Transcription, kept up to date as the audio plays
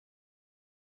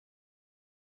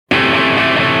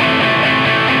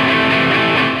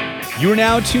You are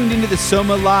now tuned into the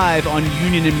Soma Live on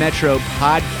Union and Metro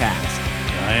podcast.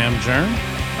 I am Jern.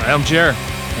 I am Jer.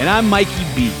 And I'm Mikey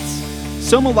Beats.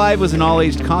 Soma Live was an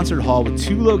all-aged concert hall with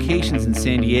 2 locations in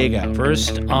San Diego.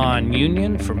 First on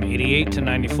Union from 88 to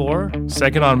 94.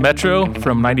 Second on Metro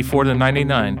from 94 to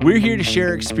 99. We're here to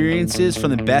share experiences from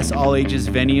the best all-ages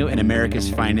venue in America's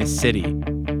finest city.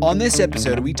 On this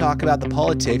episode, we talk about the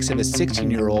politics of a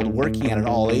 16-year-old working at an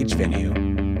all-age venue.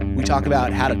 We talk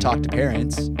about how to talk to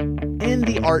parents and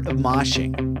the art of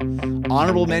moshing.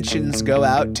 Honorable mentions go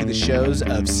out to the shows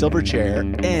of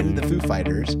Silverchair and the Foo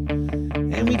Fighters.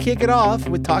 And we kick it off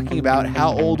with talking about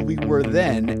how old we were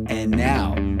then and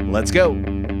now. Let's go.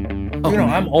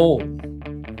 I'm old.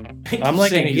 I'm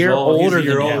like a year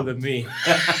older than me.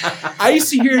 I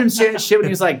used to hear him say that shit when he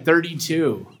was like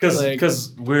 32.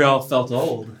 Because we all felt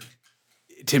old.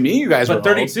 To me, you guys were But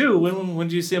 32, when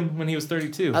did you see him when he was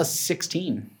 32? I was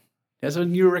 16. That's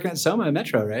when you were working at Soma at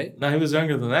Metro, right? No, he was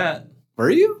younger than that. Were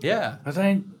you? Yeah. I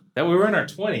think. That we were in our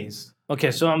 20s.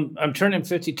 Okay, so I'm turning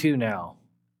 52 now.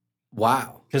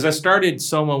 Wow. Because I started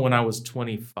Soma when I was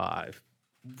 25.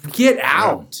 Get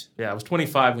out. Yeah, I was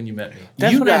 25 when you met me.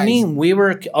 That's what I mean. We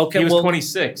were okay. He was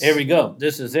 26. Here we go.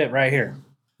 This is it right here.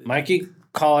 Mikey,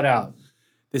 call it out.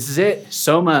 This is it.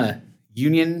 Soma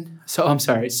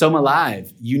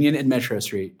Live, Union and Metro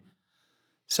Street.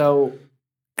 So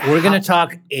we're going to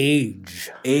talk age.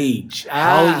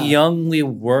 How young we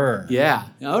were. Yeah.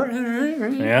 All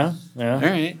right. Yeah. All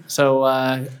right. So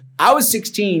I was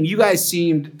 16. You guys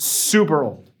seemed super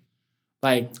old.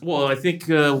 Well, I think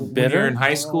when you're in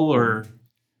high school or,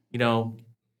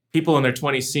 people in their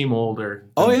 20s seem older.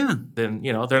 Then,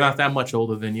 they're not that much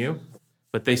older than you,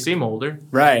 but they seem older.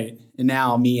 Right. And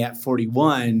now me at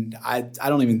 41, I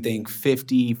don't even think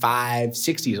 55,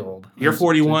 60 is old. You're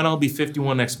 41. I'll be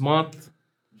 51 next month.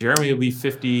 Jeremy will be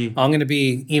 50. I'm going to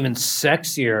be even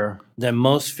sexier than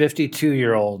most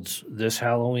 52-year-olds this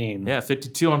Halloween. Yeah,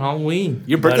 52 on Halloween.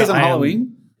 Your birthday's on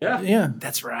Halloween? Yeah.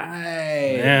 That's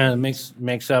right. Yeah, it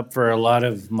makes up for a lot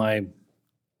of my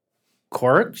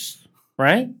quirks,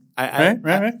 right?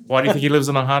 Right. Why do you think he lives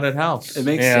in a haunted house? It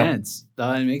makes sense.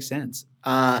 It makes sense.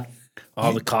 All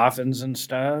the coffins and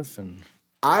stuff, and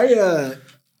so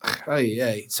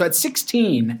at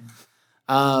 16,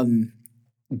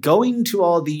 going to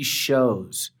all these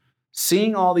shows,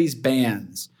 seeing all these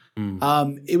bands,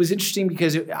 it was interesting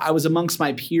because I was amongst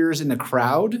my peers in the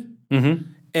crowd. Mm-hmm.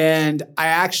 And I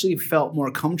actually felt more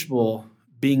comfortable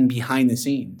being behind the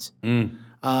scenes.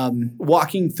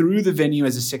 Walking through the venue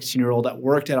as a 16-year-old that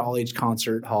worked at all-age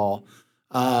concert hall,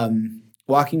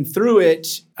 walking through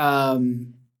it, I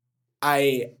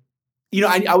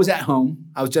was at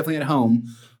home. I was definitely at home.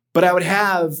 But I would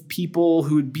have people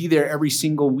who would be there every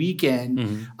single weekend.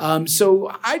 Mm-hmm. So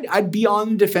I'd be on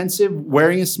the defensive,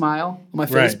 wearing a smile on my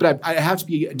face, but I have to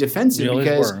be defensive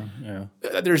because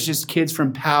there's just kids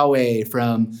from Poway,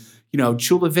 from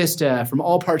Chula Vista, from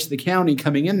all parts of the county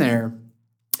coming in there,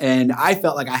 and I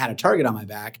felt like I had a target on my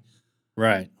back.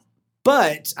 Right.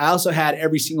 But I also had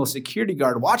every single security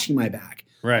guard watching my back.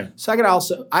 Right. So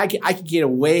I could get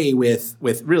away with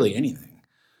really anything.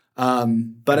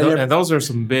 And those are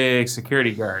some big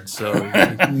security guards, so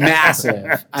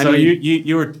massive.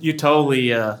 You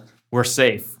totally were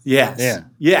safe. Yes. Yeah.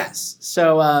 Yes.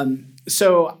 So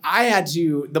I had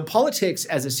to. The politics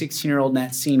as a 16-year-old in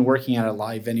that scene working at a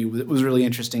live venue was really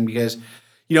interesting because,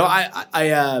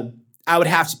 I would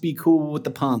have to be cool with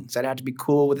the punks. I'd have to be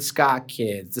cool with the ska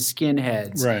kids, the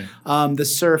skinheads, right? The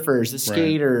surfers, the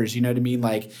skaters. You know what I mean?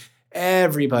 Like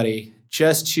everybody.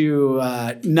 Just to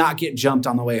not get jumped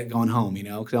on the way going home,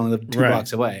 because I only live 2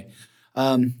 blocks away.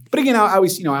 But again, I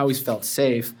always felt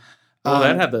safe. Well,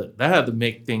 that had to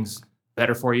make things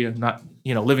better for you. Not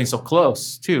living so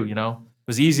close too. It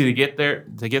was easy to get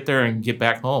there and get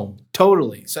back home.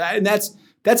 Totally. So and that's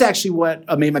actually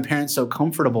what made my parents so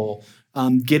comfortable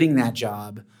getting that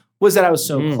job was that I was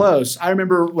so close. I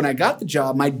remember when I got the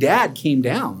job, my dad came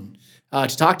down. To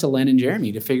talk to Len and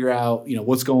Jeremy to figure out,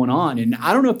 what's going on. And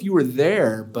I don't know if you were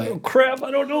there, but... Oh, crap.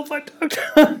 I don't know if I talked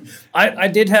I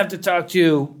did have to talk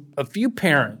to a few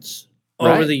parents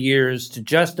over the years to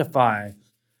justify.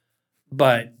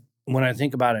 But when I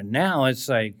think about it now, it's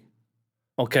like,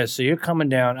 okay, so you're coming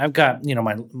down. I've got,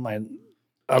 my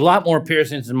a lot more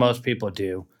piercings than most people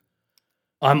do.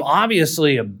 I'm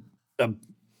obviously a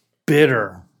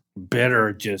bitter,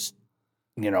 just,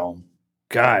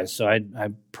 guy, so I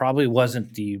probably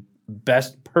wasn't the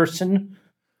best person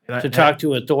to talk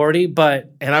to authority,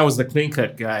 but... And I was the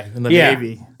clean-cut guy in the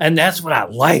Navy. And that's what I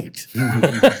liked.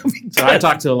 So I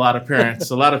talked to a lot of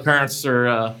parents. A lot of parents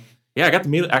are, Yeah, I got to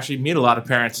meet a lot of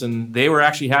parents, and they were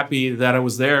actually happy that I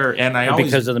was there. And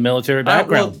because of the military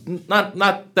background.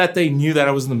 Not that they knew that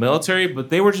I was in the military, but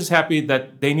they were just happy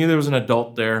that they knew there was an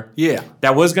adult there. Yeah,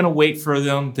 that was going to wait for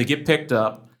them to get picked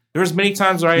up. There was many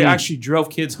times where I actually drove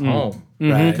kids home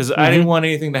because I didn't want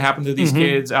anything to happen to these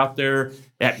kids out there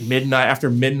at midnight, after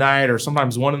midnight, or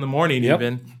sometimes 1 a.m.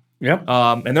 even. Yep.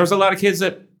 And there was a lot of kids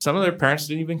that some of their parents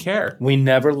didn't even care. We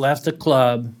never left the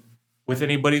club with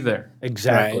anybody there.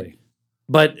 Exactly. Right.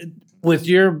 But with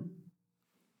your,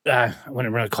 I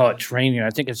wouldn't really call it training. I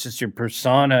think it's just your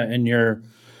persona and your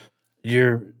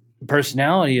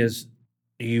personality is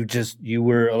you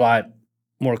were a lot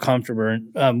more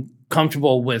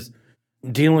comfortable with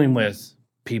dealing with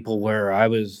people, where I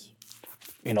was,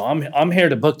 I'm here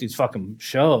to book these fucking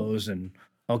shows, and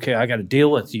okay, I got to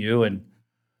deal with you,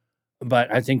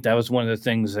 but I think that was one of the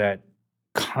things that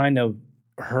kind of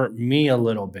hurt me a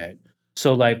little bit.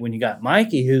 So like when you got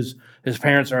Mikey, his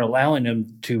parents are allowing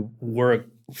him to work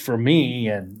for me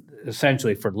and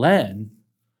essentially for Len,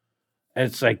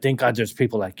 it's like, thank God there's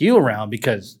people like you around,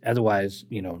 because otherwise,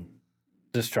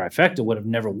 this trifecta would have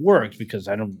never worked, because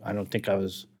I don't think I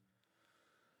was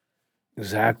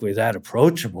exactly that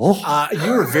approachable.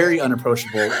 You were very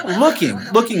unapproachable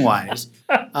looking wise.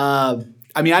 I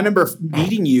remember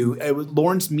meeting you. It was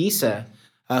Lawrence Misa,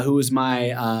 who was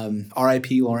my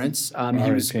R.I.P. Lawrence.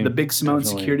 He was the Big Simone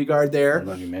security guard there. I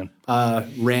love you, man.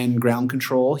 Ran ground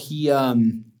control. He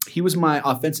was my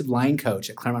offensive line coach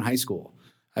at Claremont High School.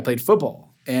 I played football.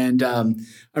 And I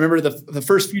remember the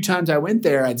first few times I went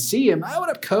there, I'd see him. I would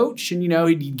have coach, and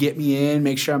he'd get me in,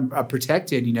 make sure I'm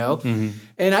protected, And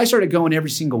I started going every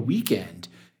single weekend,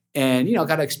 and it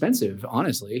got expensive.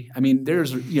 Honestly,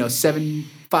 there's $7, $5,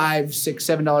 $6,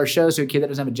 $7 shows to a kid that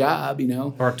doesn't have a job,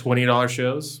 or $20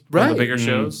 shows, right? The bigger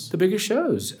shows, the bigger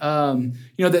shows.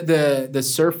 The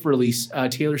surf release,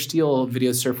 Taylor Steele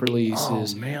video surf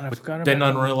releases. Oh man, I forgot about Didn't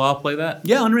Unwritten Law play that?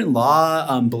 Yeah, Unwritten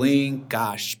Law, Blink,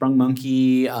 Sprung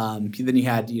Monkey. Then you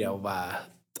had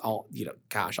all the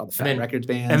Fat Records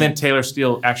bands. And then Taylor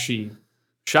Steele actually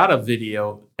shot a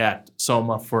video at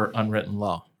Soma for Unwritten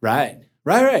Law. Right.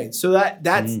 So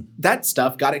that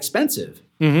stuff got expensive.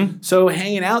 Mm-hmm. So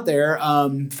hanging out there,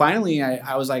 finally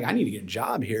I was like, I need to get a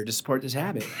job here to support this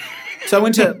habit. So I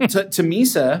went to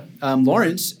Misa,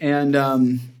 Lawrence, and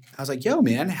I was like, yo,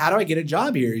 man, how do I get a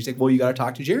job here? He's like, well, you got to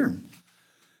talk to Jerem.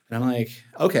 And I'm like,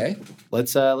 okay,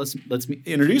 let's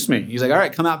introduce me. He's like, all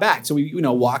right, come out back. So we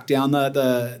walk down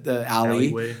the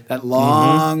alleyway, that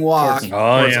long walk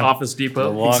towards Office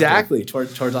Depot. Exactly,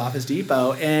 towards Office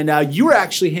Depot. And you were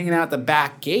actually hanging out at the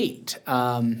back gate,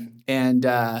 and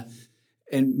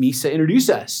Misa introduced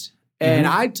us. And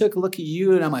I took a look at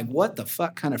you, and I'm like, what the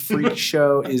fuck kind of freak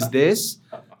show is this?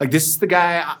 Like, this is the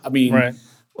guy. Right.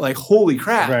 Like, holy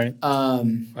crap. Right.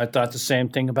 I thought the same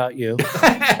thing about you.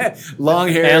 Long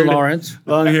hair. And Lawrence.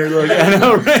 Long hair. I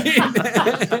know, right?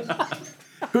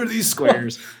 Who are these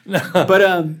squares? But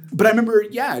I remember,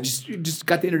 just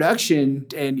got the introduction,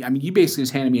 and you basically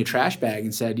just handed me a trash bag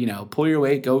and said, pull your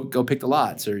weight, go pick the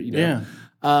lots, or Yeah.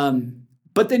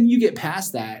 But then you get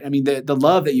past that. The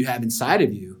love that you have inside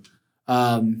of you.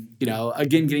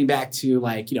 Again, getting back to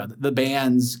the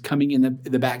bands coming in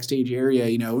the backstage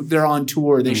area, they're on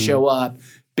tour, they show up,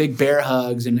 big bear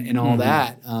hugs and all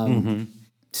that.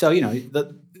 So,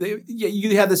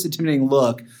 you have this intimidating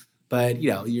look, but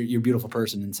you're a beautiful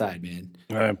person inside, man.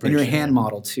 And you're a hand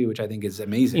model too, which I think is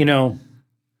amazing.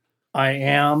 I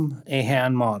am a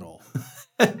hand model.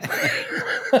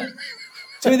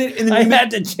 So I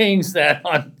had to change that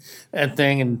on that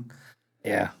thing, and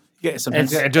yeah. Yeah,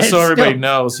 sometimes. And just so everybody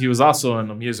knows, he was also in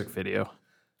a music video.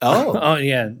 Oh,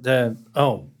 yeah.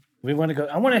 We want to go.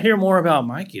 I want to hear more about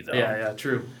Mikey, though. Yeah,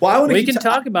 true. Well, we can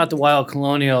talk about the Wild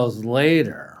Colonials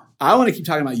later. I want to keep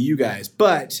talking about you guys,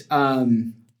 but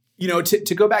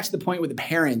to go back to the point with the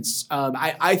parents,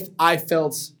 I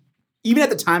felt, even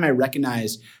at the time, I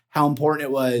recognized how important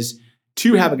it was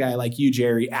to have a guy like you,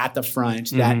 Jerry, at the front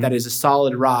that is a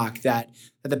solid rock that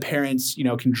the parents,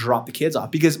 can drop the kids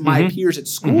off. Because my peers at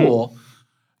school,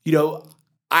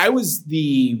 I was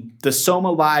the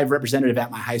Soma Live representative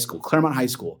at my high school, Claremont High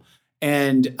School.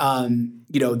 And,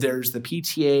 there's the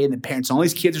PTA and the parents, and all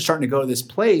these kids are starting to go to this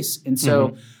place. And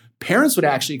so parents would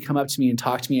actually come up to me and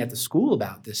talk to me at the school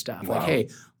about this stuff. Wow. Like, hey,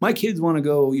 my kids want to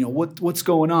go, what's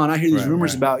going on? I hear these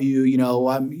rumors about you,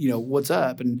 what's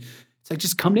up? And it's like,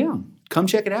 just come down, come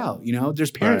check it out.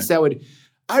 There's parents that would,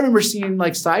 I remember seeing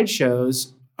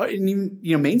sideshows and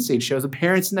even, main stage shows with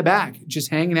parents in the back just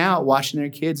hanging out, watching their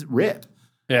kids rip.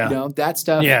 Yeah. That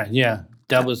stuff. Yeah.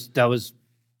 That was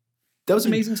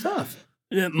amazing stuff.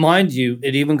 Mind you,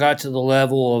 it even got to the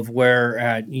level of where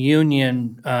at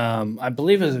Union, I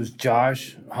believe it was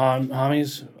Josh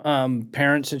Homie's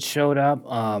parents had showed up.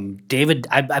 David,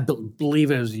 I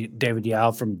believe it was David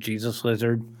Yao from Jesus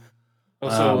Lizard.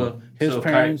 His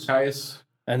parents. Caius.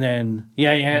 And then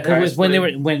it was when they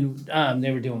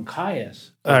were doing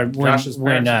Caius. Josh's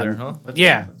parents there, huh? That's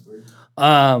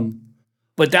weird.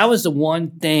 But that was the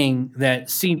one thing that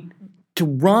to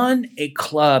run a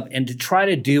club and to try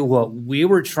to do what we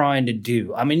were trying to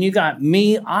do. I mean, you got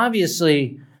me,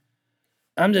 obviously,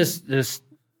 I'm just this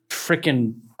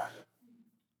freaking,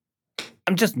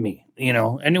 I'm just me, you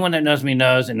know. Anyone that knows me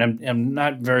knows, and I'm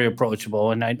not very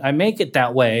approachable. And I make it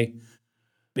that way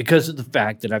because of the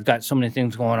fact that I've got so many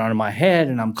things going on in my head,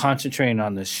 and I'm concentrating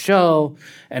on this show,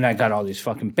 and I got all these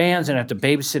fucking bands, and I have to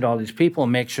babysit all these people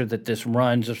and make sure that this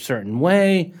runs a certain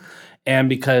way. And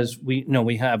because we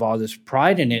have all this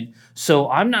pride in it, so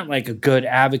I'm not like a good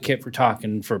advocate for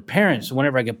talking for parents. So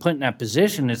whenever I get put in that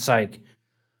position, it's like,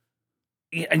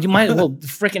 you might as well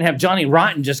freaking have Johnny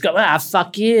Rotten just go,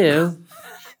 fuck you,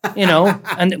 you know.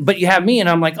 But you have me, and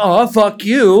I'm like, oh, fuck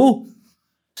you.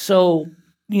 So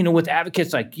with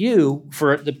advocates like you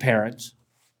for the parents.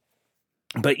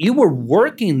 But you were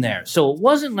working there. So it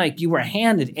wasn't like you were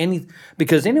handed any,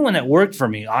 because anyone that worked for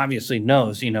me obviously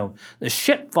knows, the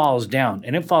shit falls down,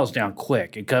 and it falls down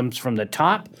quick. It comes from the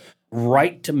top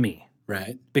right to me.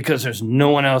 Right. Because there's no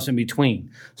one else in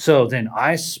between. So then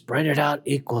I spread it out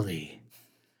equally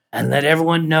and let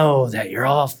everyone know that you're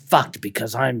all fucked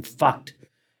because I'm fucked.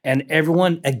 And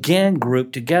everyone, again,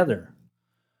 grouped together.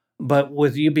 But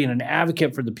with you being an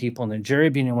advocate for the people, and then Jerry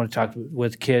being able to talk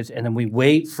with kids, and then we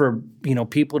wait for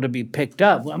people to be picked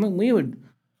up. I mean,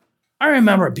 I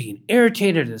remember being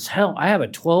irritated as hell. I have a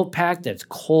 12-pack that's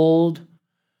cold.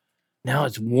 Now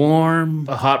it's warm.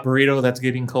 A hot burrito that's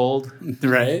getting cold.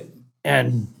 Right.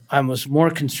 And I was more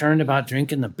concerned about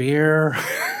drinking the beer.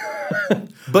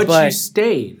 But you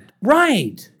stayed.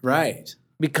 Right. Right.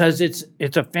 Because it's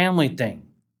a family thing.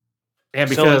 And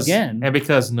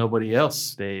because nobody else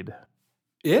stayed.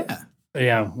 Yeah.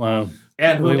 Yeah. Well,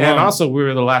 and also we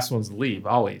were the last ones to leave,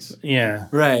 always. Yeah.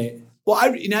 Right. Well,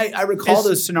 I recall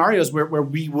those scenarios where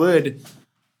we would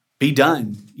be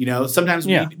done. Sometimes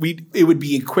it would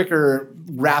be a quicker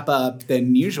wrap up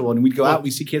than usual, and we'd go out,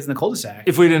 we see kids in the cul-de-sac.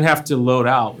 If we didn't have to load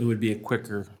out, it would be a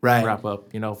quicker wrap up.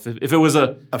 If it was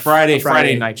a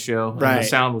Friday night show and the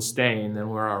sound was staying, then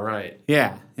we're all right.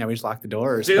 Yeah. Yeah, we just locked the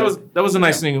doors. See, that was a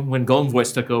nice thing when Golden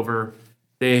Voice took over.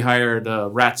 They hired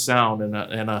Rat Sound, and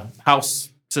a house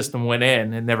system went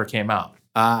in and never came out.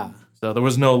 So there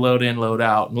was no load in, load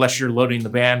out, unless you're loading the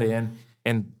band in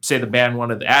and say the band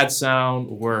wanted to add sound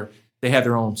or they had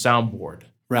their own soundboard.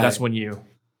 Right. That's when you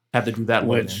have to do that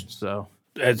loading. So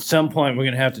at some point we're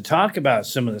going to have to talk about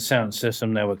some of the sound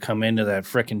system that would come into that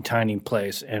freaking tiny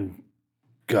place. And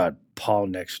God, Paul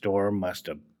next door must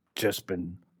have just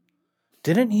been.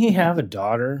 Didn't he have a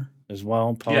daughter as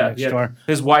well? Paul next door.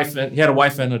 His wife. He had a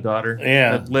wife and a daughter.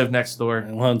 Yeah, that lived next door.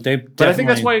 Well, but I think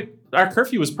that's why our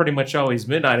curfew was pretty much always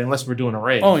midnight, unless we're doing a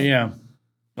rave. Oh yeah.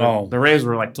 The raves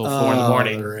were like till 4 in the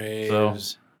morning. The raves.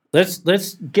 So.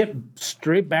 Let's get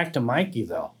straight back to Mikey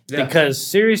though, because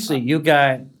seriously, you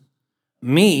got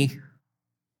me.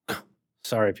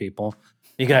 Sorry, people.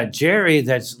 You got Jerry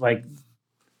that's like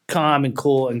calm and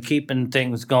cool and keeping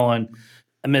things going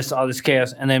amidst all this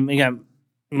chaos, and then we got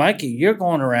Mikey. You're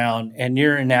going around and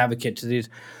you're an advocate to these,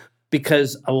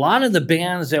 because a lot of the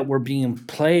bands that were being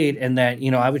played and that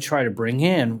I would try to bring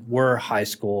in were high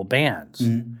school bands.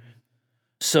 Mm-hmm.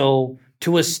 So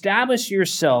to establish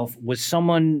yourself with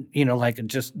someone, like a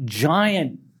just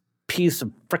giant piece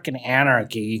of freaking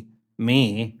anarchy,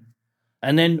 me,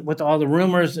 and then with all the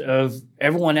rumors of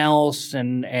everyone else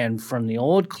and from the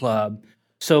old club.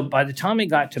 So by the time we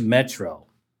got to Metro,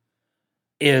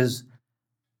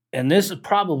 and this is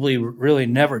probably really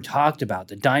never talked about,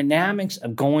 the dynamics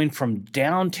of going from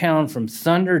downtown, from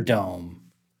Thunderdome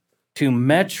to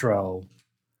Metro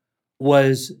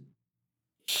was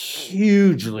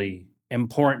hugely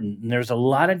important. And there's a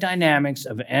lot of dynamics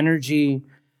of energy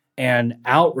and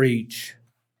outreach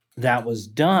that was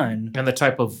done. And the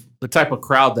type of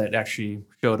crowd that actually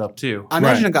showed up too. I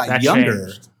imagine it got that younger.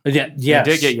 Changed. Yeah, yes.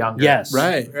 It did get younger. Yes.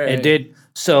 Right. It did.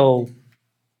 So,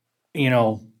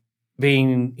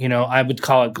 being, I would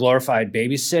call it glorified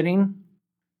babysitting.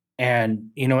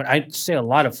 And, I say a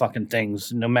lot of fucking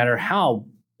things, no matter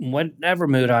whatever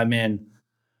mood I'm in.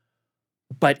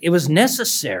 But it was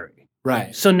necessary.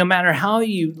 Right. So no matter how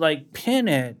you pin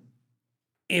it,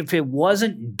 if it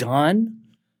wasn't done,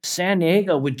 San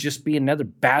Diego would just be another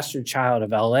bastard child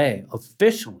of LA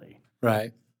officially.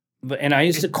 Right. and I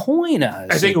used to coin us.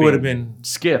 I think it would have been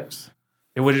skipped.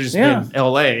 It would have just been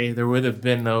L.A. There would have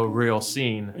been no real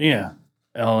scene. Yeah.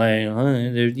 L.A.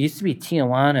 There used to be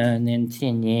Tijuana and then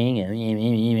San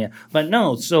Diego. But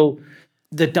no, so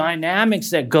the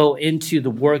dynamics that go into the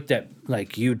work that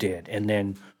like you did, and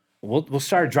then we'll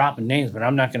start dropping names, but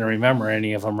I'm not going to remember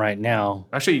any of them right now.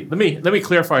 Actually, let me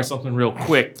clarify something real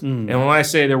quick. And when I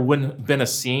say there wouldn't have been a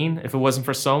scene if it wasn't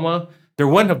for Soma, there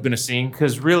wouldn't have been a scene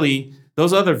because really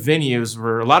those other venues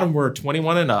a lot of them were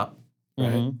 21 and up.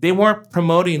 Right? They weren't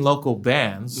promoting local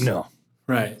bands. No.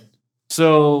 Right.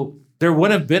 So there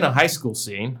wouldn't have been a high school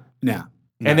scene. No.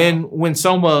 And then when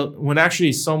Soma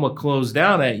closed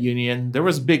down at Union, there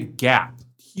was a big gap.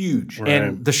 Huge. Right.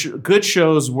 And the good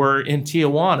shows were in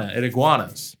Tijuana at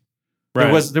Iguanas.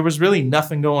 Right. There was really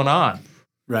nothing going on.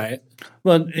 Right.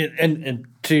 Well, and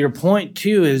to your point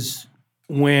too is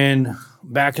when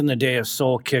back in the day of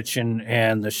Soul Kitchen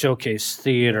and the Showcase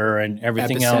Theater and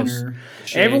everything Epicenter,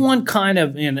 else, everyone kind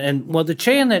of the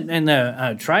Che and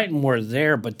the Triton were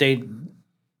there, but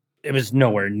it was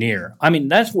nowhere near. I mean,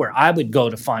 that's where I would go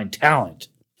to find talent.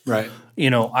 Right.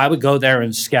 I would go there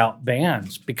and scout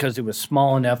bands because it was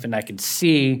small enough and I could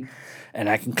see and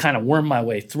I can kind of worm my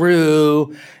way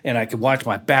through and I could watch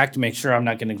my back to make sure I'm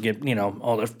not going to get,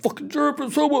 all that fucking jerk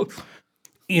or so.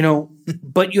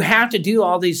 But you have to do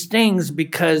all these things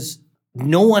because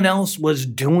no one else was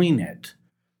doing it.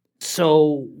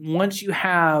 So once you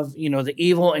have, the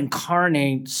evil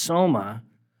incarnate Soma,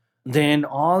 then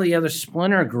all the other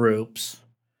splinter groups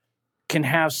can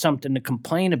have something to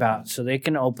complain about so they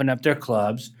can open up their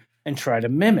clubs and try to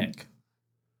mimic.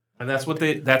 And that's what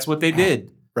they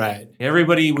did. Right.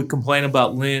 Everybody would complain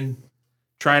about Lynn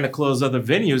trying to close other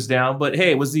venues down, but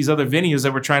hey, it was these other venues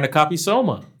that were trying to copy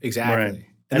Soma. Exactly. Right.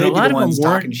 And a lot of them weren't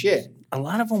talking shit. A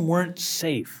lot of them weren't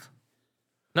safe.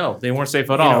 No, they weren't safe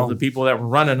at all. The people that were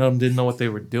running them didn't know what they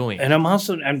were doing. And it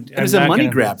was a money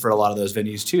grab for a lot of those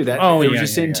venues too. They were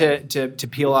just to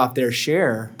peel off their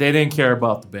share. They didn't care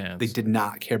about the bands. They did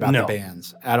not care about the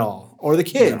bands at all, or the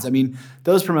kids. No. I mean,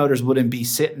 those promoters wouldn't be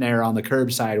sitting there on the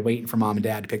curbside waiting for mom and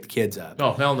dad to pick the kids up.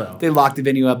 Oh, hell no. They locked the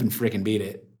venue up and freaking beat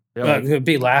it. It'd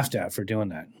be laughed at for doing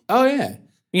that. Oh yeah.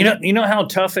 You know how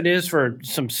tough it is for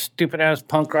some stupid ass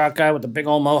punk rock guy with a big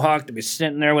old mohawk to be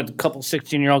sitting there with a couple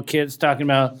 16-year-old kids talking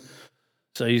about,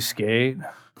 so you skate?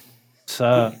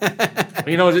 So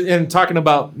and talking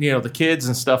about the kids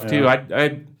and stuff too.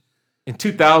 I in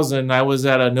 2000 I was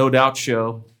at a No Doubt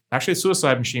show. Actually,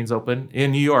 Suicide Machines open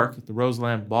in New York at the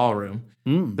Roseland Ballroom.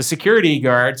 The security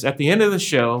guards at the end of the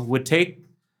show would take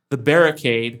the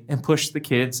barricade and push the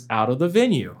kids out of the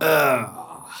venue.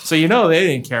 So they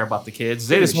didn't care about the kids.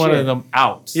 They just wanted them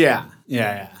out. Yeah.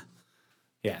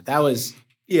 That was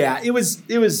it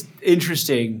was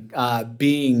interesting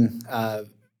being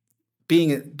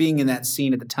in that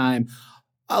scene at the time.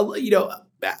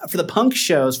 For the punk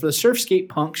shows, for the surf skate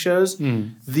punk shows,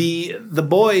 the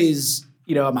boys,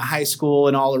 at my high school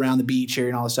and all around the beach area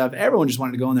and all this stuff, everyone just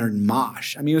wanted to go in there and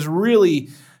mosh. I mean, it was really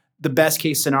the best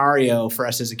case scenario for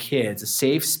us as a kids, a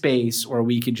safe space where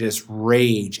we could just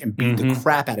rage and beat the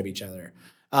crap out of each other.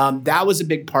 That was a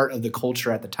big part of the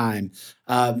culture at the time.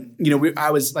 I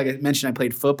was, like I mentioned, I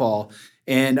played football,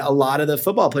 and a lot of the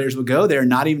football players would go there,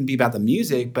 not even be about the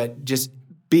music, but just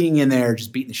being in there,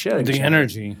 just beating the shit out of each other.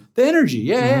 The energy,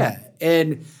 yeah.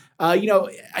 And, I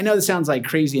know this sounds like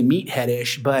crazy and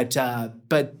meathead-ish, but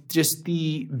just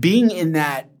the being in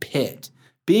that pit,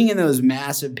 being in those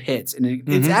massive pits, and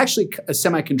it's actually a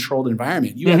semi-controlled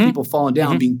environment. You have people falling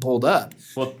down, being pulled up.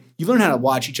 Well, you learn how to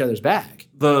watch each other's back.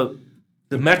 The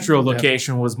Metro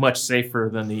location was much safer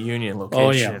than the Union location.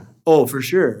 Oh, yeah. Oh, for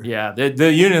sure. Yeah,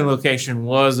 the Union location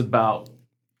was about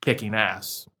kicking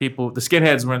ass. The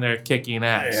skinheads were in there kicking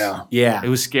ass. Yeah. It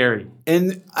was scary.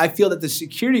 And I feel that the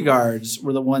security guards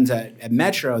were the ones at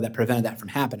Metro that prevented that from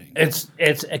happening. It's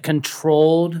a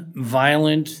controlled,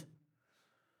 violent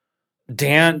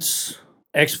dance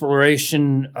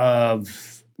exploration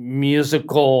of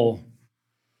musical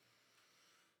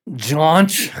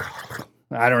jaunt.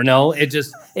 I don't know. It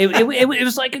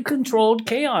was like a controlled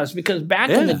chaos because back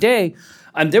in the day,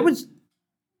 there was.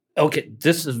 Okay,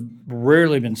 this has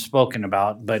rarely been spoken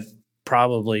about, but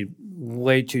probably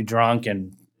way too drunk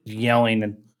and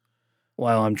yelling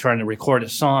while I'm trying to record a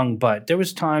song. But there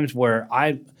was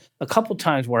a couple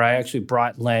times where I actually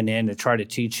brought Len in to try to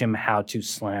teach him how to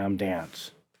slam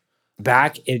dance.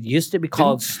 Back, it used to be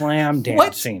called slam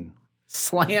dancing. What?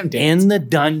 Slam dance? In the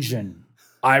dungeon.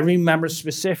 I remember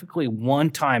specifically one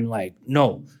time,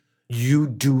 no, you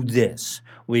do this.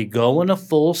 We go in a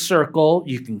full circle.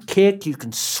 You can kick, you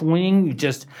can swing.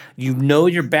 You know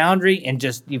your boundary, and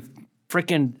just you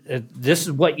freaking, this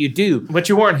is what you do. But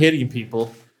you weren't hitting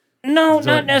people. No, So not when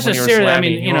you were necessarily. I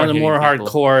slamming, mean, you the weren't more hitting people.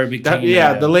 hardcore it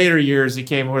became. The later years it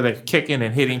came where they're kicking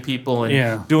and hitting people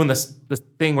and doing the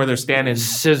thing where they're standing,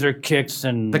 scissor kicks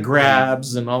and the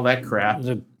grabs and all that crap.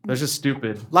 That's just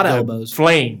stupid. A lot of elbows.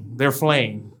 They're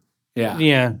flaying. Yeah.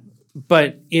 Yeah,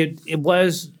 but it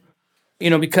was,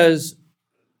 because,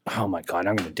 oh my God,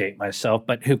 I'm going to date myself,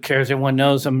 but who cares? Everyone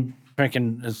knows I'm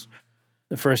freaking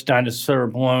the first dinosaur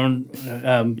born.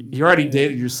 You already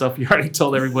dated yourself. You already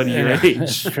told everybody your age.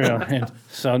 That's true. And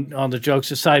so all the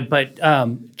jokes aside, but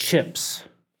Chips.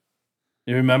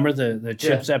 You remember the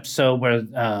Chips episode where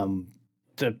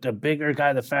the bigger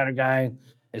guy, the fatter guy,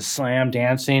 is slam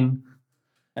dancing,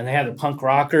 and they had the punk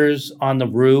rockers on the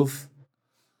roof,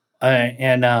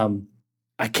 and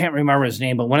I can't remember his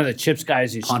name, but one of the Chips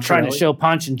guys, he's trying to show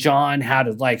Punch and John how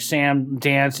to like slam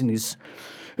dance, and he's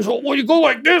like, well, you go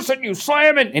like this and you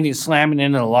slam it, and he's slamming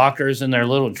into the lockers in their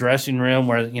little dressing room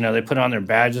where they put on their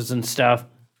badges and stuff.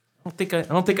 I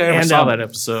don't think I ever saw that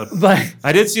episode. But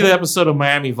I did see the episode of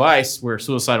Miami Vice where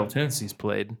Suicidal Tendencies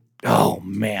played. Oh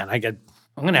man, I'm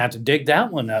gonna have to dig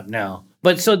that one up now.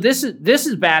 But so this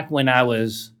is back when I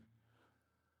was.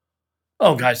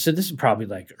 Oh gosh, so this is probably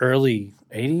like early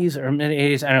 '80s or mid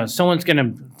 '80s. I don't know. Someone's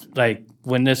gonna like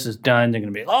when this is done, they're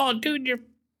gonna be, oh dude, you're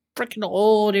freaking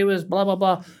old. It was blah blah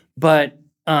blah. But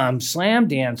slam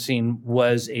dancing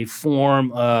was a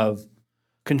form of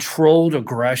controlled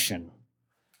aggression.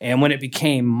 And when it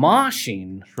became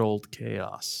moshing, Controlled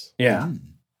chaos. yeah,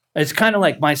 it's kind of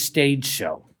like my stage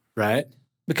show, Right.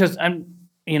 because I'm,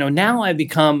 now I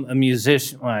become a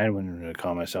musician. Well, I wouldn't really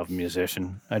call myself a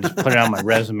musician. I just put it on my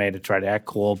resume to try to act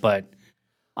cool. But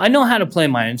I know how to play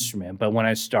my instrument. But when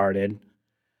I started,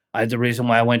 the reason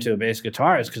why I went to a bass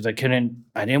guitar is because I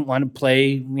didn't want to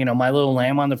play, My Little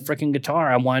Lamb on the freaking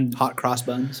guitar. I wanted Hot cross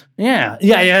buns. Yeah.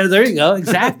 There you go.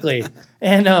 Exactly.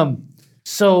 And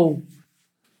so,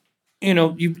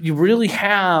 you really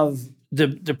have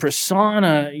the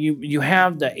persona. You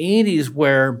have the 80s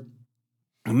where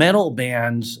metal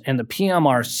bands and the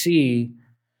PMRC.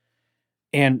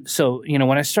 And so,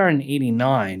 when I started in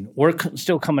 89, we're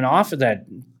still coming off of that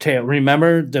tail.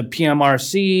 Remember the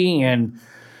PMRC and,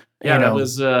 that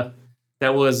was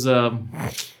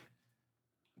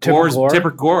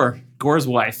Tipper Gore's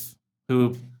wife,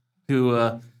 who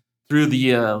threw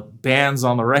the bands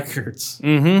on the records.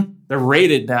 Mm-hmm. They're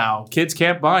rated now. Kids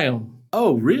can't buy them.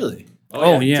 Oh, really?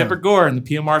 Oh, yeah. Tipper Gore and the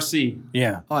PMRC.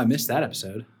 Yeah. Oh, I missed that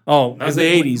episode. Oh, that was the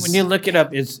 80s. When you look it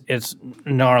up, it's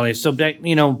gnarly. So,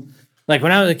 like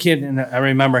when I was a kid, and I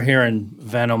remember hearing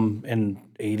Venom in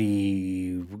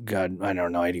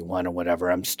 81 or whatever.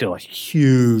 I'm still a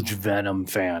huge Venom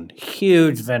fan.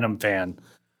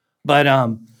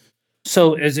 But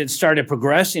so as it started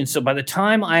progressing, so by the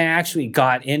time I actually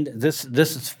got into this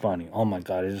is funny. Oh my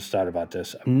God, I just thought about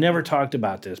this. I've never talked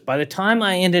about this. By the time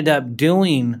I ended up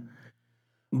booking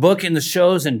the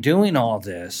shows and doing all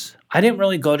this, I didn't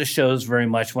really go to shows very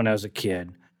much when I was a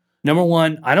kid. Number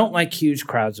one, I don't like huge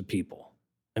crowds of people.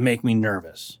 It make me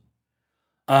nervous.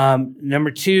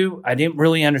 Number two, I didn't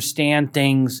really understand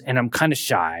things, and I'm kind of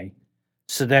shy,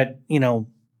 so that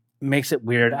makes it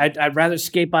weird. I'd rather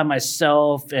skate by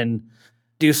myself and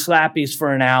do slappies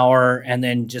for an hour, and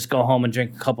then just go home and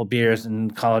drink a couple beers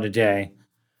and call it a day.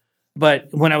 But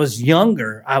when I was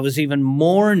younger, I was even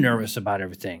more nervous about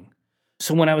everything.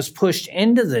 So when I was pushed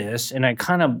into this, and I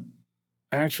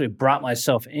actually brought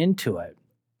myself into it,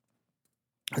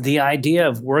 the idea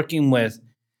of working with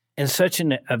in such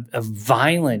a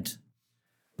violent.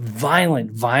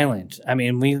 I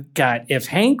mean, we got, if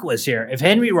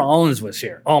Henry Rollins was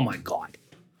here, oh my God,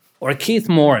 or Keith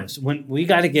Morris, when we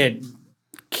got to get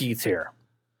Keith here.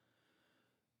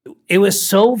 It was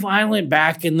so violent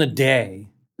back in the day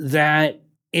that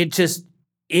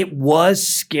it was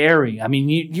scary. I mean,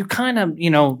 you kind of,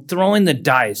 throwing the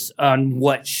dice on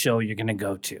what show you're going to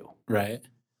go to. Right.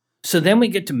 So then we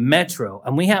get to Metro,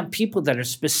 and we have people that are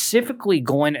specifically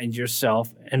going, and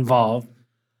yourself involved,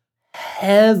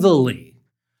 heavily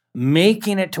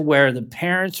making it to where the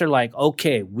parents are like,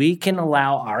 okay, we can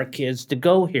allow our kids to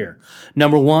go here.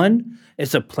 Number one,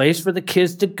 it's a place for the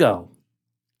kids to go.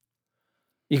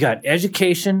 You got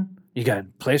education, you got a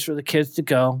place for the kids to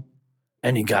go,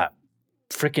 and you got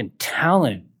freaking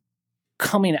talent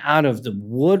coming out of the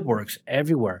woodworks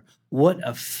everywhere. What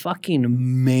a fucking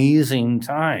amazing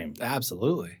time.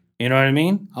 Absolutely. You know what I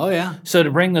mean? Oh, yeah. So to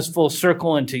bring this full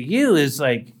circle into you is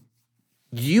like,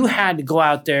 you had to go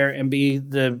out there and be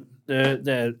the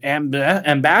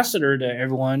ambassador to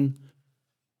everyone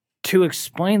to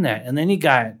explain that. And then you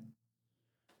got,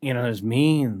 there's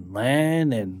me and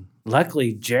Len and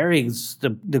luckily Jerry's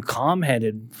the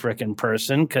calm-headed frickin'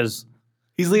 person because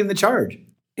He's leading the charge at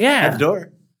yeah, the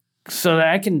door. so that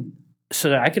I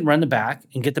can run the back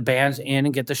and get the bands in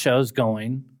and get the shows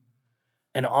going,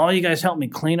 and all you guys help me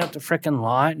clean up the frickin'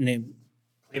 lot and it,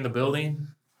 In the building,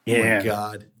 Oh my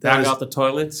God. back out the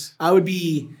toilets. I would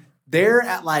be there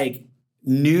at like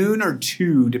noon or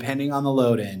 2, depending on the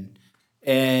load in,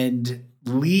 and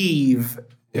leave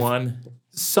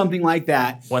something like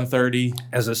that. 1:30.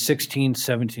 as a 16,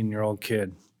 17-year-old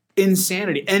kid.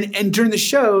 Insanity. And during the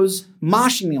shows,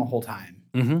 moshing the whole time.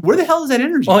 Where the hell is that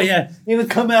energy? Oh yeah, he would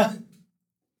come out.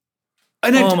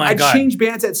 And Oh my I'd God. change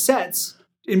bands at sets,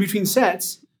 in between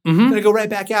sets. Mm-hmm. Then I'd go right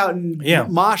back out and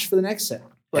mosh for the next set.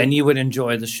 Like, And you would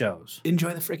enjoy the shows.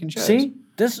 enjoy the freaking shows. See,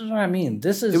 this is what I mean.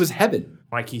 This is It was heaven.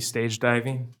 Mikey stage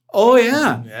diving. Oh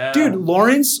yeah. Yeah. Dude,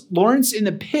 Lawrence in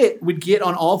the pit would get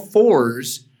on all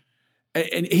fours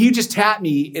and he'd just tap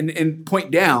me and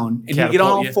point down and he'd get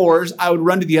on all Catapult you. fours. I would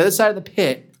run to the other side of the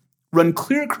pit, run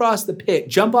clear across the pit,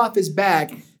 jump off his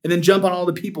back, and then jump on all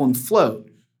the people and float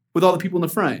with all the people in the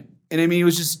front. And I mean, it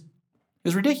was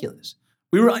ridiculous.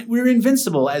 We were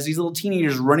invincible as these little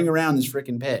teenagers running around this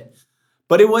freaking pit.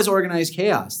 But it was organized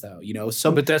chaos, though. You know,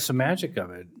 but that's the magic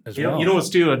of it as You well. know what's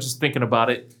too? I'm just thinking about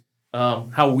it.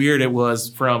 How weird it was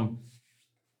from,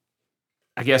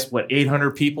 I guess,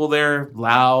 800 people there,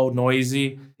 loud,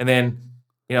 noisy, and then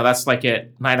that's like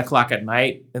at 9:00 at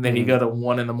night, and then you go to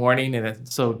 1 a.m. and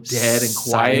it's so dead and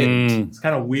quiet. It's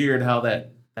kind of weird how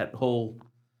that whole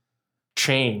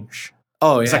change.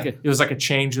 Oh It's yeah, like it was like a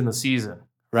change in the season.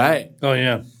 right. Oh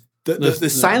yeah. The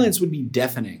silence would be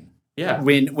deafening. Yeah.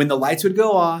 When the lights would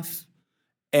go off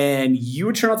and you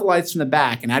would turn off the lights from the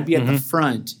back and I'd be at the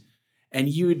front and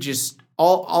you would just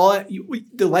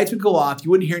the lights would go off, you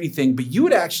wouldn't hear anything, but you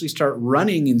would actually start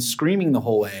running and screaming the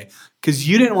whole way because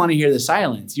you didn't want to hear the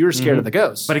silence. You were scared of the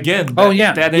ghosts. But again,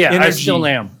 that energy, I still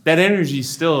am. That energy is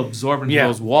still absorbed into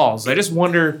those walls. I just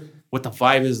wonder what the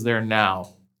vibe is there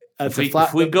now. If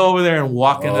we go over there and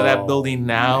walk into that building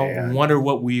now, I wonder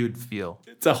what we would feel.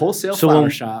 It's a wholesale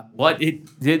flower shop. What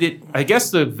I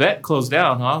guess the vet closed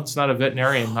down, huh? It's not a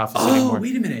veterinarian office anymore. Oh,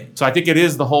 wait a minute. So I think it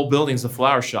is the whole building's the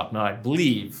flower shop now, I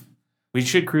believe. We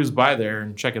should cruise by there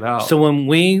and check it out. So when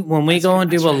we go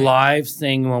and do a live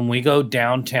thing, when we go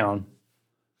downtown,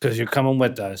 because you're coming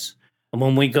with us, and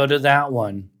when we go to that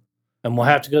one, and we'll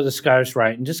have to go to the Scottish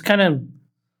Rite, and just kind of,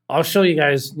 I'll show you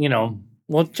guys,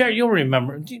 well, Jerry, you'll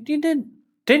remember.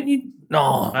 Didn't you?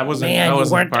 No, I wasn't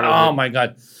you weren't. part of Oh it. my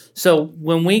God. So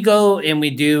when we go and we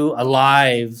do a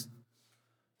live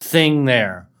thing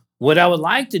there, what I would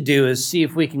like to do is see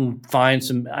if we can find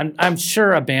some. I'm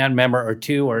sure a band member or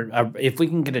two, or if we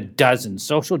can get a dozen.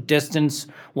 Social distance.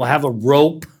 We'll have a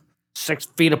rope 6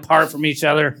 feet apart from each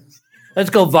other. Let's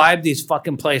go vibe these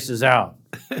fucking places out.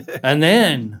 And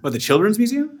then What, the Children's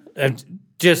Museum?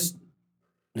 just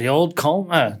the old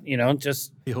coma,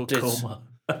 just the old it's- coma.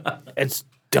 It's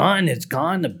done. It's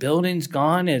gone. The building's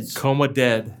gone. It's Coma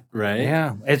dead. Right.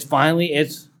 yeah. It's finally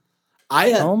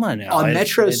coma now. On It's-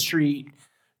 Metro it's- Street,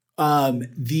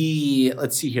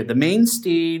 let's see here, the main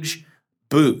stage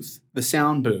booth, the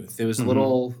sound booth. There was a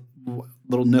little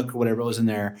nook or whatever was in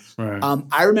there. Right.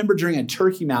 I remember during a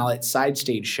Turkey Mallet side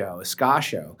stage show, a ska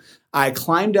show, I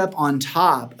climbed up on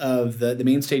top of the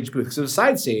main stage booth because it was a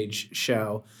side stage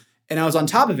show, and I was on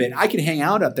top of it. I could hang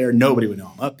out up there. Nobody would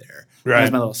know I'm up there. That was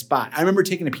Right. my little spot. I remember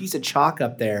taking a piece of chalk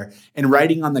up there and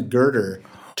writing on the girder,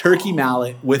 Turkey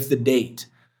Mallet with the date.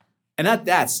 And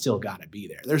that's still got to be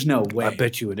there. There's no way. I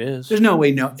bet you it is. There's no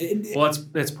way. No, Well,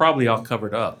 it's probably all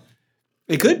covered up.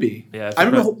 it could be. Yeah, I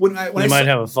remember when I You might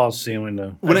have a false ceiling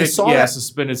though. when I think, saw yeah, that.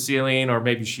 suspended ceiling or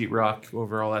maybe sheetrock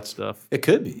over all that stuff. It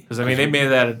could be. Because I mean, they made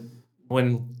that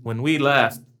when we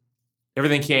left,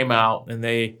 everything came out and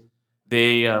they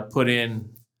put in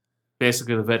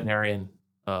basically the veterinarian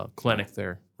clinic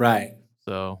there. Right.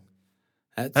 So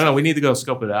I That's, don't know. We need to go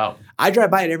scope it out. I drive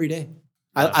by it every day.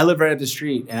 I live right up the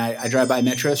street, and I drive by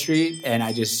Metro Street, and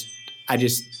I just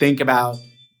think about.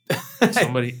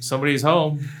 Somebody's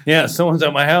home. Yeah, someone's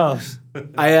at my house.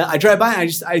 I drive by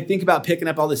and I think about picking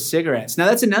up all the cigarettes. Now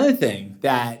that's another thing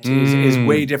that is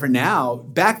way different now.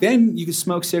 Back then, you could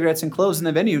smoke cigarettes and clothes in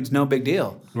the venue. It's no big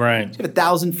deal. Right. You have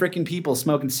 1,000 freaking people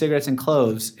smoking cigarettes and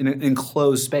clothes in an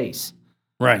enclosed space.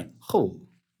 Right. Oh,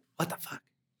 what the fuck?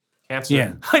 Cancer.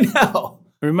 Yeah. I know.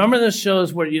 Remember the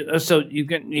shows where you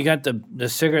got the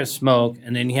cigarette smoke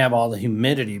and then you have all the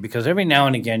humidity because every now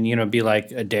and again, be like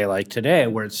a day like today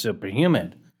where it's super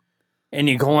humid. And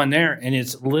you go in there and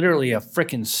it's literally a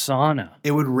freaking sauna.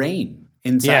 It would rain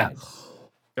inside.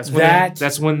 Yeah.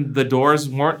 That's when the doors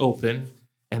weren't open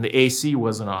and the AC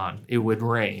wasn't on, it would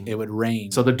rain. It would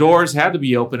rain. So the doors had to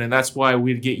be open, and that's why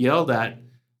we'd get yelled at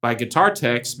by guitar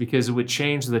techs because it would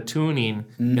change the tuning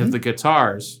of the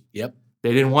guitars. Yep.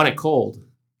 They didn't want it cold.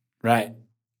 Right.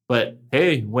 But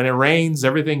hey, when it rains,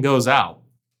 everything goes out.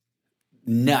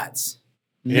 Nuts.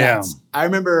 Yeah. I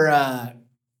remember,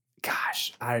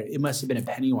 it must have been a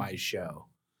Pennywise show.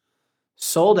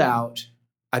 Sold out.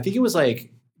 I think it was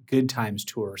like Good Times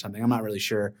Tour or something. I'm not really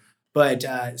sure. But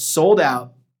sold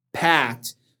out,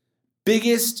 packed,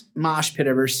 biggest mosh pit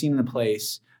I've ever seen in the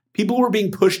place. People were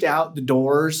being pushed out the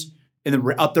doors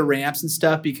and up the ramps and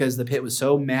stuff because the pit was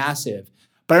so massive.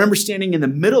 But I remember standing in the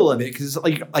middle of it because it's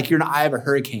like you're in the eye of a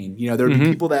hurricane. You know, there would be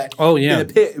people that in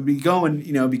the pit would be going,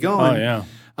 Oh, yeah.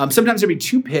 Sometimes there'd be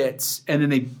two pits and then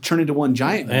they turn into one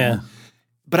giant one. Yeah.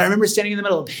 But I remember standing in the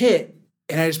middle of the pit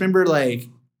and I just remember like,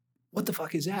 what the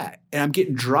fuck is that? And I'm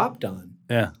getting dropped on.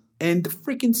 Yeah. And the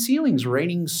freaking ceiling's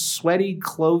raining sweaty,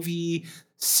 clovey,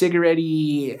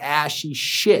 cigarette-y, ashy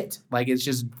shit. Like it's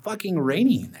just fucking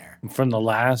raining in there. From the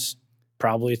last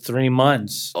probably 3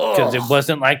 months. Because it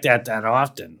wasn't like that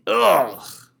often. Ugh.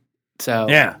 So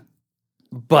yeah.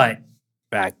 But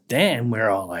back then, we're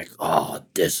all like, oh,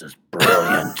 this is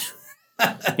brilliant.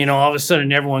 All of a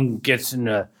sudden, everyone gets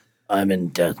into, I'm in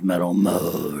death metal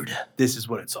mode. this is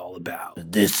what it's all about.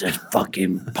 This is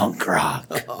fucking punk rock.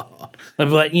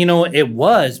 But, it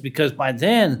was because by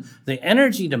then, the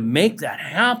energy to make that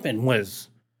happen was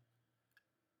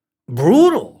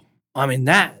brutal. I mean,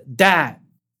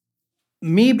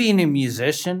 me being a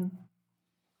musician,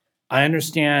 I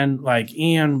understand, like,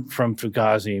 Ian from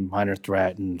Fugazi, Minor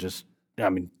Threat, and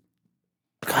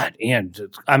Ian,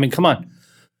 come on.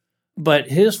 But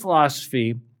his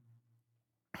philosophy,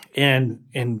 and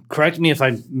correct me if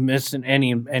I'm missing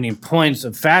any points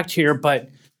of fact here, but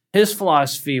his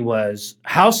philosophy was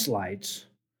house lights,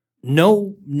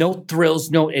 no thrills,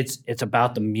 it's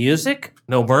about the music.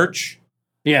 No merch.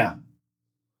 Yeah.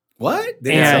 What?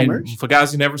 They didn't sell merch?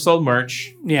 Fugazi never sold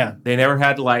merch. Yeah. They never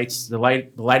had lights. The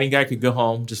lighting guy could go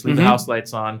home, just leave the house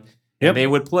lights on, Yep. and they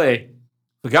would play.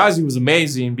 Fugazi was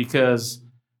amazing because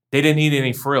they didn't need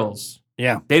any frills.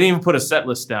 Yeah. They didn't even put a set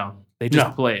list down. They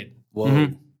just played. Whoa.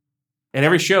 Mhm. And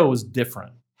every show was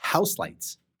different. House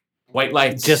lights. White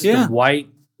lights. Just the white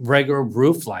regular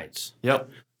roof lights. Yep.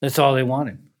 That's all they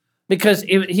wanted. Because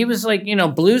he was like,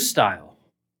 blues style.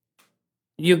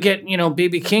 You get,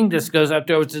 B.B. King just goes up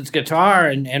there with his guitar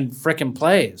and frickin'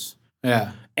 plays.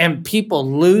 Yeah. And people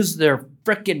lose their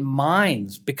frickin'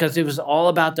 minds because it was all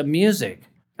about the music.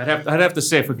 I'd have to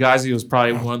say Fugazi was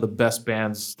probably one of the best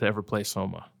bands to ever play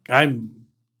Soma. I'm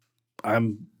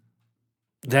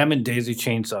them and Daisy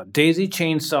Chainsaw. Daisy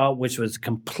Chainsaw, which was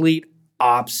complete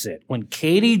opposite. When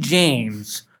Katie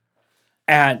James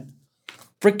at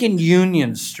frickin'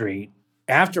 Union Street,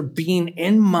 after being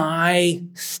in my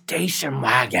station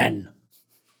wagon,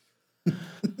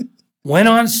 went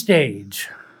on stage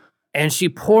and she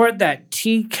poured that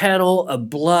tea kettle of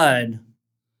blood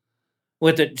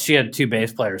with it. She had two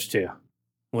bass players too,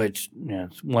 which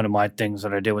it's one of my things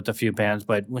that I did with a few bands.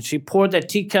 But when she poured that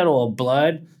tea kettle of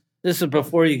blood, this is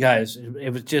before you guys,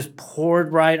 it was just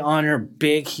poured right on her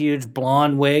big, huge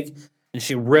blonde wig. And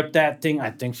she ripped that thing.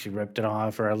 I think she ripped it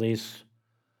off, or at least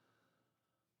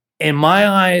in my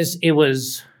eyes, it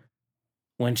was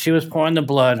when she was pouring the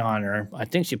blood on her. I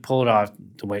think she pulled off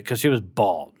the wig because she was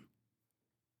bald.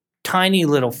 Tiny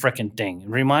little frickin' thing. It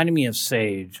reminded me of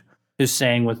Sage, who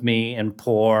sang with me, and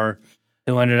Poor,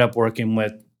 who ended up working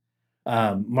with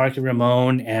Marky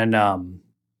Ramone and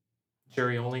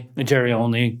Jerry Only. Jerry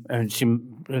Only. And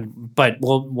but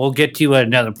we'll get to you at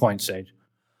another point, Sage.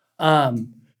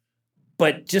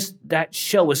 But just that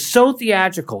show was so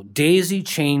theatrical. Daisy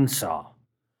Chainsaw.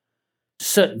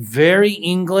 So very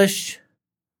English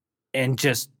and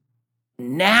just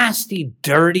nasty,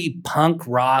 dirty punk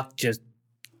rock, just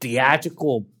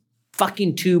theatrical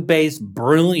fucking two-bass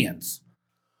brilliance.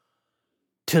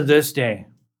 To this day,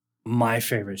 my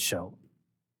favorite show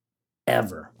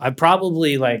ever. I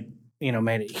probably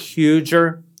made it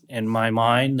huger in my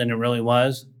mind than it really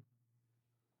was.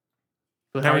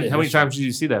 But how many times did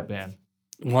you see that band?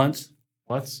 Once.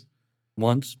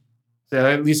 Yeah,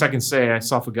 at least I can say I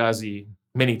saw Fugazi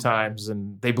many times,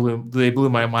 and they blew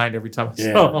my mind every time I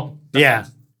saw them. Yeah.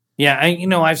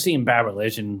 I've seen Bad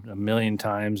Religion a million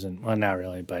times, and well, not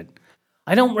really, but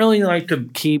I don't really like to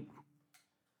keep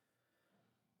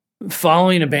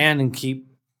following a band and keep,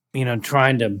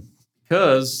 trying to.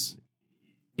 Because,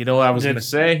 what I was going to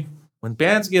say? When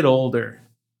bands get older,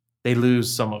 they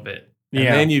lose some of it. And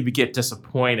then you get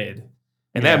disappointed.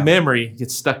 And that memory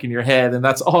gets stuck in your head, and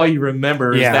that's all you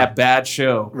remember is that bad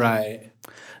show. Right.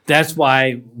 That's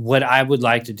why what I would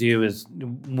like to do is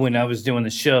when I was doing the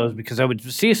shows, because I would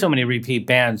see so many repeat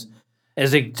bands,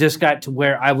 as it just got to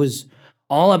where I was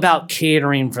all about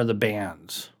catering for the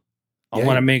bands. I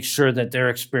want to make sure that their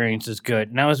experience is good.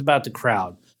 And I was about the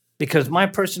crowd. Because my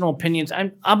personal opinions,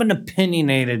 I'm an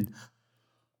opinionated,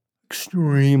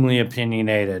 extremely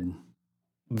opinionated,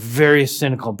 very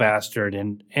cynical bastard.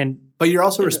 But you're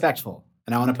also respectful.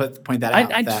 And I want to point that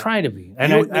out. I try to be.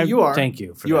 And you are. Thank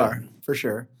you for you that. are, for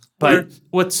sure. But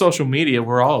with social media,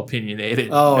 we're all opinionated.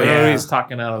 Oh, yeah. Everybody's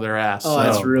talking out of their ass. Oh,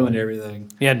 that's ruined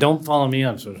everything. Yeah, don't follow me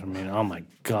on social media. Oh, my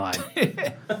God.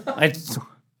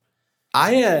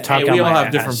 We all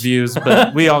have different views,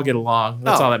 but we all get along.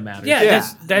 That's all that matters. Yeah.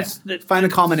 That's find the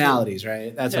commonalities,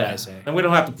 right? That's what I say. And we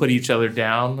don't have to put each other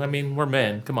down. I mean, we're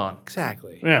men. Come on.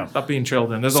 Exactly. Yeah. Stop being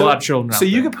children. There's a lot of children out So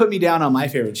there. you can put me down on my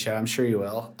favorite show. I'm sure you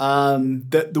will.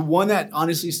 The one that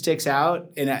honestly sticks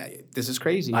out, and this is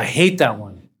crazy. I hate that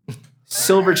one.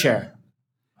 Silverchair.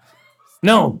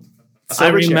 No. I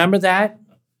Silverchair. remember that.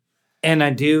 And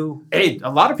I do. Hey, a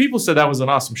lot of people said that was an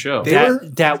awesome show. They were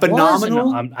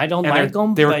phenomenal. I don't And like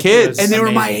them. they were but kids. it was And they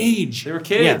were my amazing. age. They were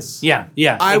kids. Yeah.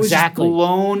 I was just exactly.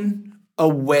 blown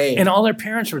away. And all their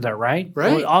parents were there, right?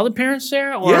 Right. Were all the parents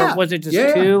there, or Yeah. was it just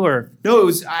Yeah. two? Or No, it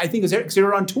was. I think it was because they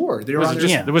were on tour. They were on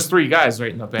Yeah. There was 3 guys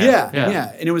right in the band.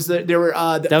 Yeah. And it was there were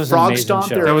That was an Frog amazing Stomp.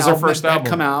 show. Their That was their album first that album.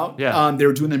 come out. Yeah. They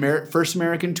were doing the first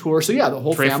American tour. So yeah, the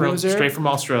whole family was there. Straight from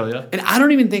Australia. And I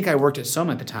don't even think I worked at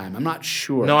Soma at the time. I'm not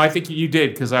sure. No, I think you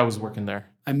did because I was working there.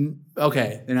 I'm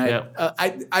okay. And Yeah. I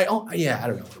don't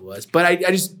know what it was, but I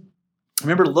just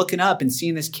remember looking up and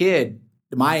seeing this kid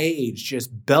my age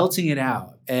just belting it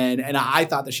out, and I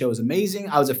thought the show was amazing.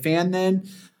 I was a fan then,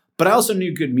 but I also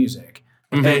knew good music.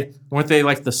 Weren't they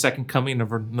like the second coming of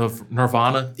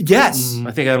Nirvana? Yes,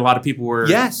 I think a lot of people were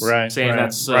saying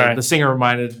that's the singer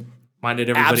reminded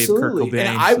everybody absolutely. of Kurt Cobain.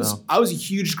 And I was a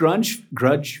huge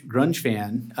grunge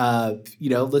fan.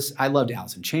 I loved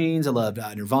Alice in Chains. I loved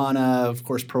Nirvana, of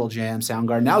course, Pearl Jam,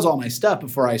 Soundgarden. That was all my stuff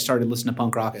before I started listening to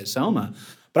punk rock at Soma.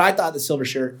 But I thought the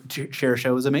Silverchair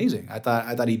show was amazing. I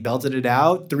thought he belted it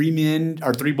out.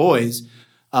 3 boys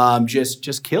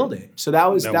just killed it. So that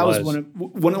was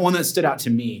one that stood out to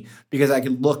me because I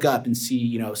could look up and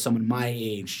see someone my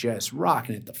age just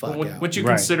rocking it the fuck out. Would you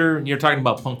consider, you're talking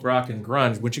about punk rock and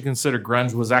grunge, would you consider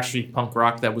grunge was actually punk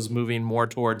rock that was moving more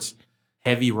towards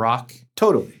heavy rock?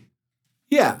 Totally.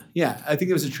 Yeah. I think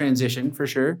it was a transition for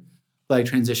sure, like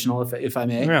transitional if I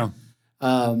may. Yeah.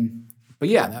 But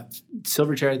yeah, that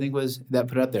Silverchair I think was that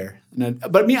put up there.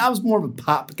 But I was more of a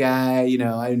pop guy.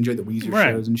 I enjoyed the Weezer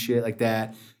shows and shit like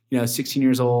that. 16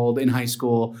 years old in high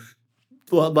school,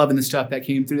 loving the stuff that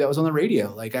came through that was on the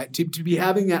radio. Like to be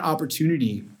having that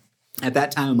opportunity at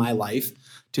that time of my life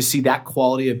to see that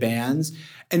quality of bands,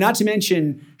 and not to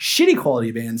mention shitty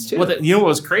quality bands too. Well, what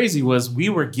was crazy was we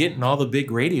were getting all the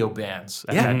big radio bands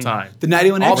at that time. The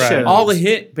 91X shows. All the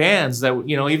hit bands that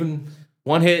even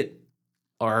one hit.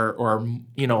 Or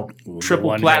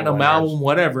triple platinum album,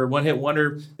 whatever, one hit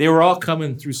wonder. They were all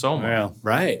coming through Soma. Yeah.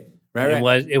 Right.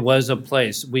 It was a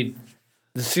place.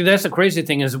 That's the crazy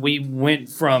thing is we went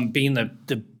from being the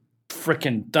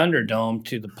freaking Thunderdome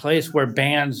to the place where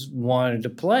bands wanted to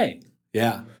play.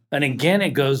 Yeah. And again,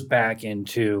 it goes back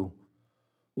into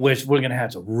which we're going to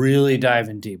have to really dive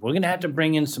in deep. We're going to have to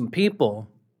bring in some people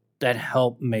that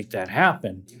help make that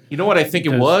happen. You know what I think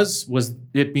it was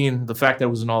it being the fact that it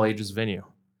was an all ages venue.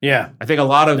 Yeah, I think a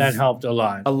lot of that helped a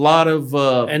lot. A lot of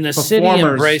and the city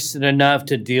embraced it enough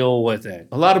to deal with it.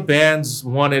 A lot of bands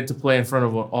wanted to play in front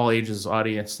of an all ages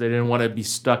audience. They didn't want to be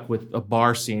stuck with a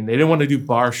bar scene. They didn't want to do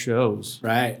bar shows.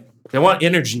 Right. They want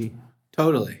energy.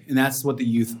 Totally, and that's what the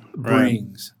youth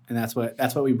brings, and that's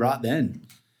what we brought then.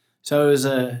 So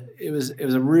it was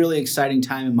a really exciting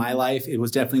time in my life. It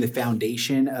was definitely the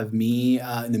foundation of me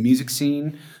in the music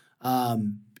scene.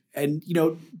 And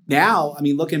now,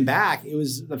 looking back, it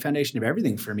was the foundation of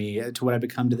everything for me to what I've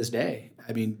become to this day.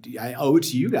 I owe it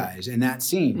to you guys in that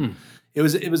scene. It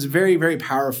was very, very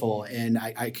powerful, and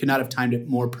I could not have timed it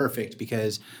more perfect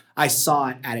because I saw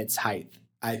it at its height.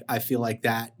 I feel like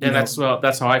that. And that's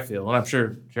how I feel, and I'm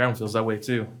sure Jeremy feels that way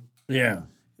too. Yeah.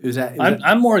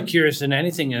 I'm more curious than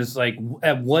anything is like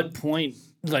at what point,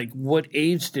 like what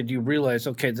age did you realize,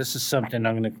 okay, this is something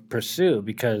I'm going to pursue?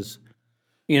 Because,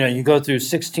 you go through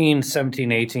 16,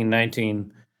 17, 18,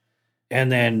 19,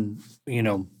 and then,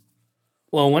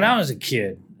 when I was a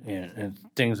kid, and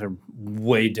things are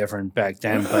way different back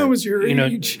then. But, I was your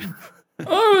age.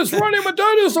 I was running with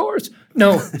dinosaurs.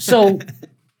 No, so,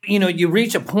 you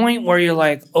reach a point where you're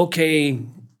like, okay,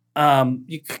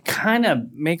 you kind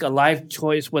of make a life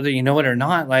choice, whether you know it or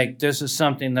not. Like, this is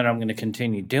something that I'm going to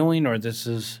continue doing, or this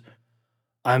is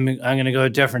I'm going to go a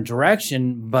different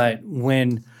direction. But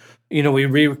when we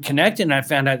reconnected, and I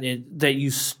found out that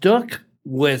you stuck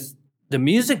with the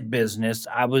music business,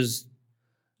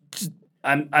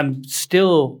 I'm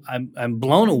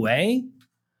blown away.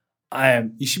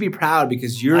 You should be proud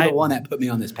because you're the one that put me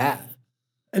on this path.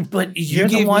 But you're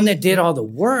the one that did all the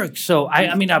work. So, I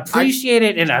appreciate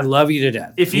it, and I love you to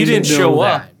death. If you didn't show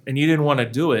up and you didn't want to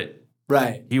do it,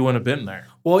 right, you wouldn't have been there.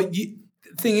 Well, the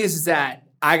thing is that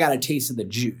I got a taste of the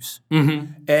juice.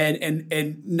 Mm-hmm.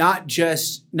 And not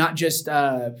just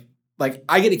like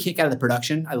I get a kick out of the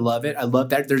production. I love it. I love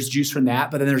that there's juice from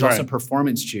that, but then there's also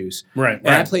performance juice. Right. And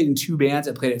I played in 2 bands.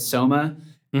 I played at Soma,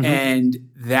 and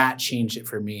that changed it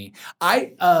for me.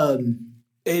 I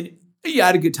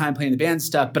had a good time playing the band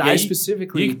stuff, but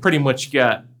you pretty much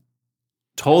got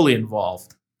totally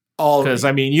involved. Because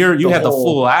you had the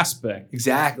full aspect.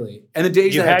 Exactly. And the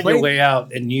days you that I had played, your way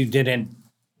out, and you didn't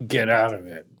get out of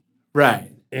it.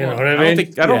 Right. You know what I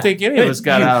mean? I don't think any of us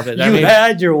got out of it. You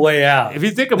had your way out. If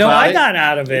you think about it. No, I got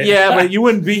out of it. Yeah, but you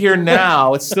wouldn't be here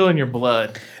now. It's still in your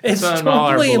blood. It's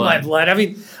totally in my blood. I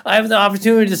mean, I have the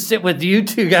opportunity to sit with you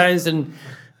two guys and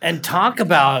talk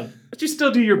about. But you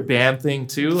still do your band thing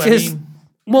too.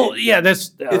 Well, yeah,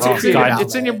 that's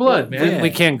it's in your blood, man. We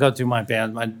can't go through my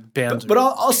band. My band's but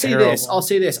I'll say this. I'll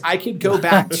say this. I could go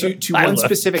back to one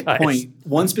specific point.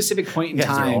 One specific point in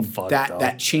time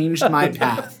that changed my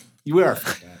path. You are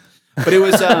fucked up. But it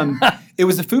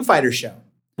was the Foo Fighters show.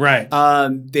 Right.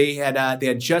 They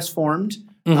had just formed.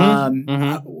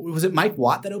 Was it Mike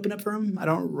Watt that opened up for him? I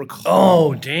don't recall.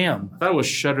 Oh, damn. I thought it was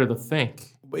Shudder to Think.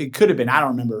 It could have been. I don't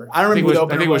remember. I think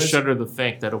it was Shudder to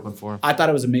Think that opened for him. I thought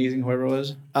it was amazing, whoever it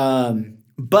was.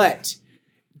 But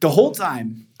the whole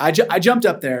time, I jumped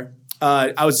up there.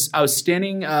 I was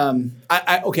standing.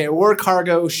 I wore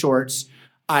cargo shorts.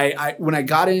 When I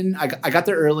got in, I got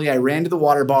there early. I ran to the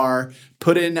water bar,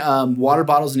 put in water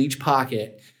bottles in each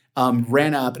pocket,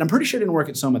 ran up, and I'm pretty sure it didn't work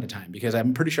at Soma at the time because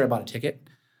I'm pretty sure I bought a ticket.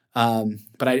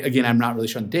 But I'm not really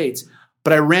sure on the dates.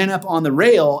 But I ran up on the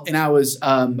rail, and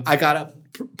I got up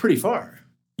pretty far.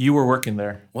 You were working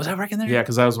there. Was I working there? Yeah,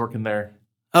 because I was working there.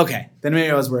 Okay, then maybe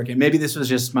I was working. Maybe this was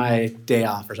just my day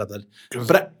off or something.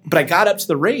 But I got up to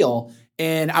the rail,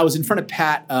 and I was in front of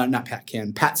Pat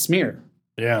Smear.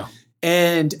 Yeah.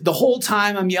 And the whole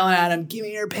time I'm yelling at him, give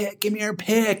me your pick.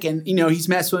 And, he's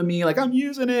messing with me like I'm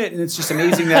using it. And it's just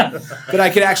amazing that I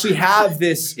could actually have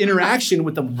this interaction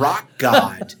with the rock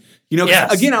god.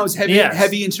 Again, I was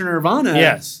heavy into Nirvana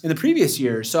in the previous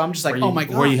year. So I'm just like, oh my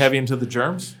God. Were you heavy into the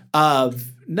Germs?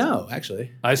 No,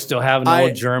 actually. I still have an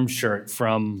old Germ shirt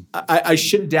from... I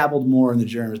should have dabbled more in the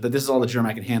Germs, but this is all the Germ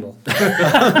I can handle.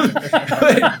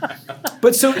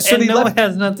 But so it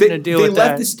has nothing to do with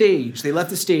that. They left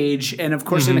the stage, and of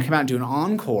course they're going to come out and do an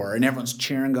encore, and everyone's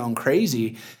cheering, going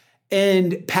crazy.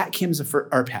 And Pat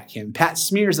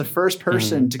Smear's the first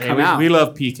person to come out. We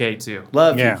love PK too.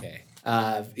 Love PK.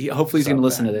 Hopefully he's going to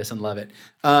listen to this and love it.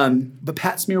 But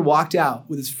Pat Smear walked out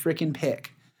with his freaking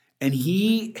pick, and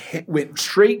he went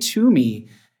straight to me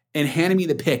and handed me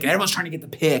the pick. And everyone's trying to get the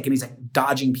pick, and he's like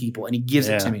dodging people, and he gives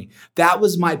it to me. That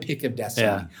was my pick of destiny.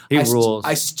 Yeah, he rules.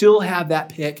 I still have that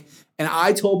pick, and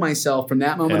I told myself from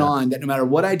that moment on that no matter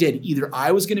what I did, either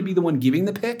I was going to be the one giving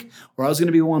the pick, or I was going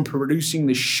to be the one producing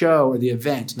the show or the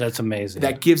event. That's amazing.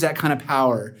 That gives that kind of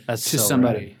power to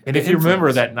somebody. Right. And if you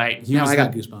remember that night, I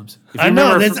got goosebumps.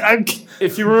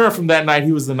 If you remember from that night,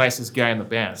 he was the nicest guy in the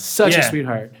band. Such a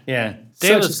sweetheart. Yeah,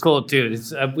 Dave was cool too.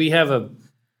 We have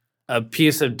a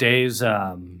piece of Dave's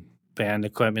band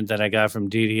equipment that I got from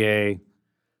DDA.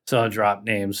 So I'll drop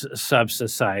names. Sub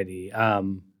Society.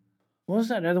 What was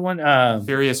that other one?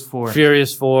 Furious 4.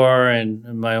 Furious 4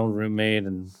 and my own roommate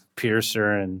and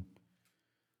Piercer. And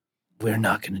we're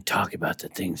not going to talk about the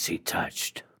things he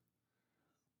touched.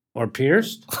 Or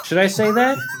pierced? Should I say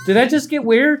that? Did that just get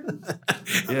weird?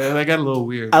 Yeah, that got a little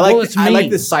weird. I like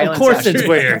the silence. Of course it's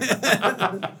weird.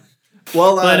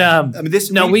 Well, but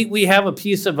we have a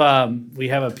piece of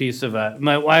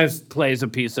my wife plays a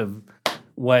piece of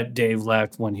what Dave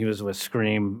left when he was with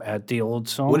Scream at the old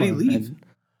Soma. What did he leave?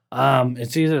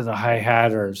 It's either the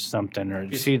hi-hat or something, or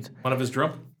one of his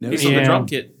drum. No, piece of the drum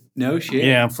kit. No shit.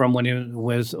 Yeah, from when he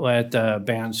was at the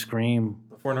band Scream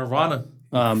before Nirvana.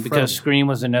 Because Scream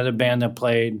was another band that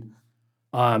played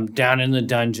down in the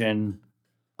dungeon.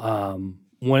 One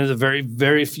of the very,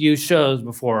 very few shows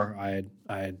before I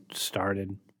had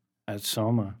started at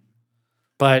Soma.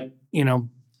 But,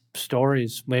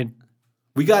 stories.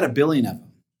 We got a billion of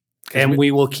them. And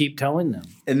we will keep telling them.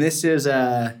 And this is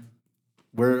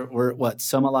We're what?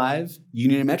 Some Alive,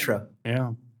 Union and Metro.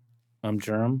 Yeah. I'm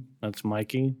Jerem. That's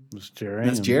Mikey. That's Jerry.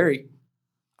 That's Jerry.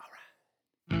 All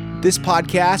right. This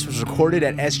podcast was recorded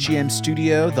at SGM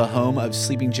Studio, the home of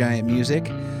Sleeping Giant Music.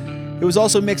 It was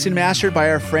also mixed and mastered by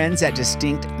our friends at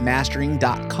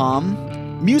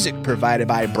distinctmastering.com. Music provided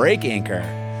by Break Anchor.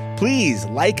 Please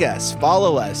like us,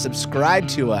 follow us, subscribe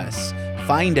to us,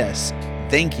 find us.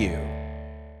 Thank you.